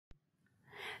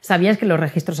¿Sabías que los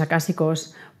registros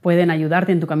akáshicos pueden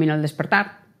ayudarte en tu camino al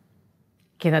despertar?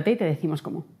 Quédate y te decimos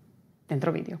cómo.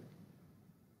 Dentro vídeo.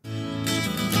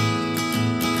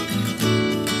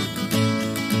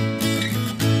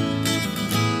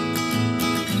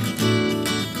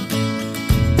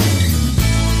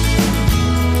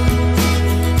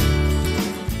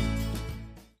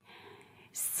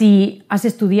 Si has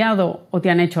estudiado o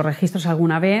te han hecho registros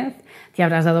alguna vez, te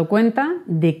habrás dado cuenta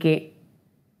de que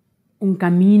un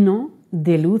camino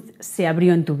de luz se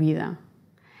abrió en tu vida.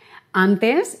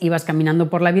 Antes ibas caminando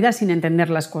por la vida sin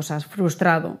entender las cosas,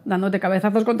 frustrado, dándote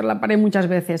cabezazos contra la pared muchas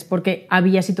veces, porque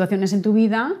había situaciones en tu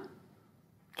vida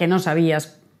que no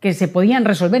sabías, que se podían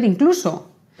resolver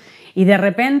incluso. Y de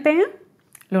repente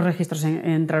los registros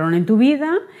entraron en tu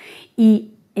vida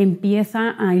y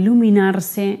empieza a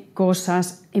iluminarse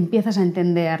cosas, empiezas a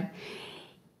entender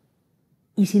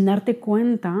y sin darte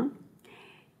cuenta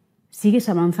sigues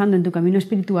avanzando en tu camino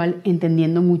espiritual,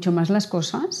 entendiendo mucho más las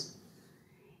cosas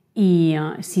y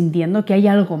sintiendo que hay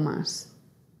algo más.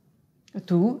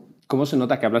 ¿Tú? ¿Cómo se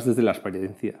nota que hablas desde la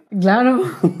experiencia? Claro,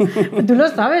 tú lo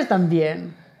sabes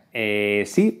también.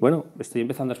 Sí, bueno, estoy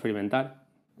empezando a experimentar.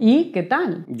 ¿Y qué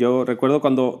tal? Yo recuerdo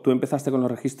cuando tú empezaste con los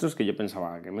registros que yo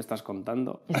pensaba, ¿qué me estás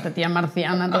contando? Esta tía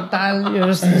marciana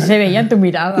total, se veía en tu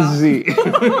mirada. Sí.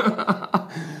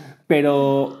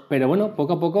 Pero bueno,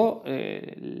 poco a poco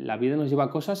la vida nos lleva a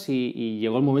cosas y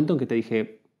llegó el momento en que te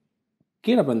dije,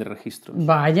 quiero aprender registros.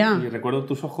 Vaya. Y recuerdo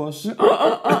tus ojos.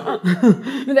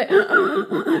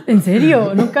 ¿En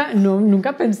serio?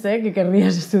 Nunca pensé que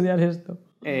querrías estudiar esto.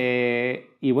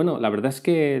 Y bueno, la verdad es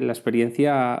que la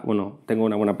experiencia, bueno, tengo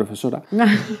una buena profesora.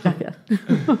 Gracias.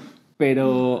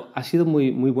 Pero ha sido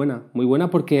muy buena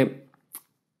porque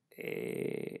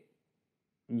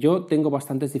yo tengo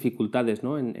bastantes dificultades,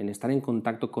 ¿no? en estar en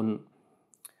contacto con,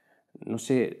 no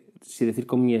sé si decir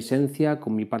con mi esencia,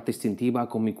 con mi parte instintiva,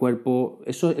 con mi cuerpo.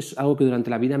 Eso es algo que durante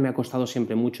la vida me ha costado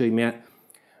siempre mucho y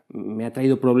me ha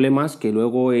traído problemas que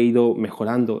luego he ido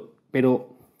mejorando.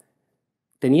 Pero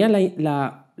tenía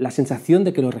la sensación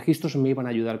de que los registros me iban a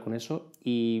ayudar con eso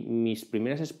y mis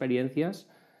primeras experiencias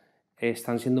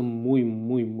están siendo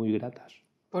muy gratas.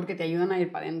 Porque te ayudan a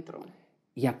ir para adentro.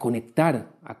 Y a conectar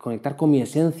con mi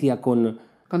esencia,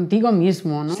 contigo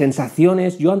mismo, ¿no?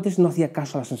 Sensaciones. Yo antes no hacía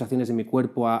caso a las sensaciones de mi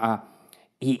cuerpo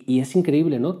y es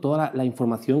increíble, ¿no? Toda la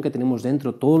información que tenemos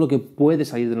dentro, todo lo que puede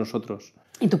salir de nosotros.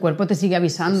 Y tu cuerpo te sigue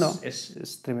avisando.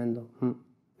 Es tremendo.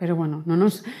 Pero bueno,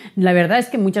 la verdad es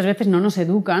que muchas veces no nos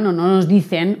educan o no nos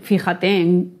dicen, fíjate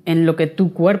en lo que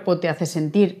tu cuerpo te hace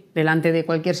sentir delante de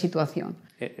cualquier situación.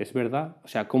 Es verdad, o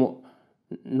sea, como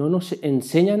no nos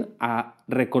enseñan a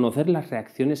reconocer las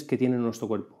reacciones que tiene nuestro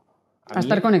cuerpo. A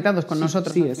estar conectados con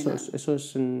nosotros. Sí, eso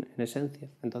es en esencia.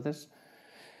 Entonces,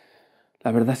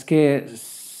 la verdad es que,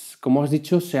 como has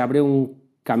dicho, se abre un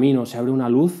camino, se abre una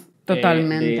luz.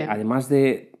 Totalmente. Además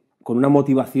de con una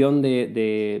motivación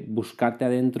de buscarte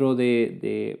adentro,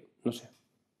 no sé,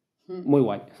 muy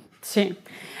guay. Sí,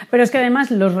 pero es que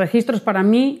además los registros para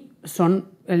mí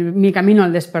son mi camino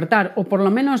al despertar, o por lo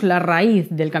menos la raíz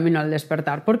del camino al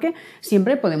despertar, porque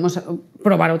siempre podemos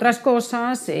probar otras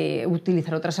cosas,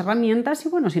 utilizar otras herramientas y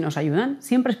bueno, si nos ayudan,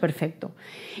 siempre es perfecto.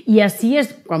 Y así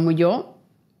es como yo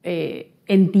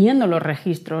entiendo los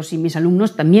registros y mis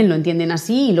alumnos también lo entienden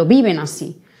así y lo viven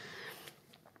así.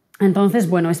 Entonces,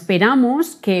 bueno,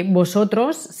 esperamos que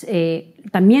vosotros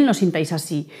también lo sintáis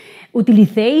así.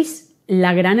 Utilicéis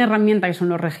la gran herramienta que son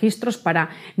los registros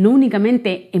para no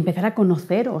únicamente empezar a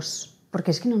conoceros,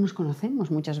 porque es que no nos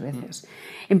conocemos muchas veces.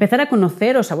 Empezar a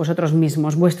conoceros a vosotros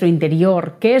mismos, vuestro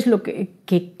interior, qué es lo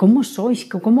cómo sois,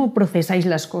 cómo procesáis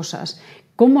las cosas,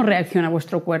 cómo reacciona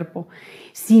vuestro cuerpo,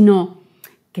 sino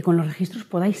que con los registros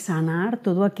podáis sanar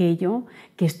todo aquello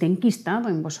que esté enquistado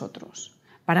en vosotros,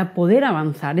 para poder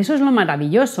avanzar. Eso es lo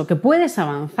maravilloso, que puedes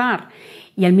avanzar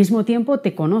y al mismo tiempo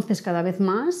te conoces cada vez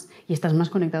más y estás más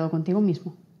conectado contigo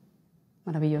mismo.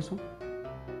 Maravilloso.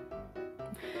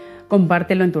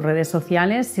 Compártelo en tus redes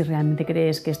sociales si realmente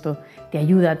crees que esto te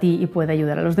ayuda a ti y puede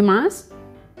ayudar a los demás.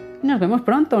 Nos vemos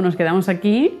pronto, nos quedamos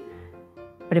aquí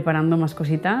preparando más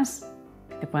cositas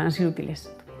que te puedan ser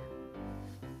útiles.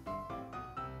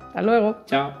 Hasta luego.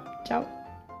 Chao. Chao.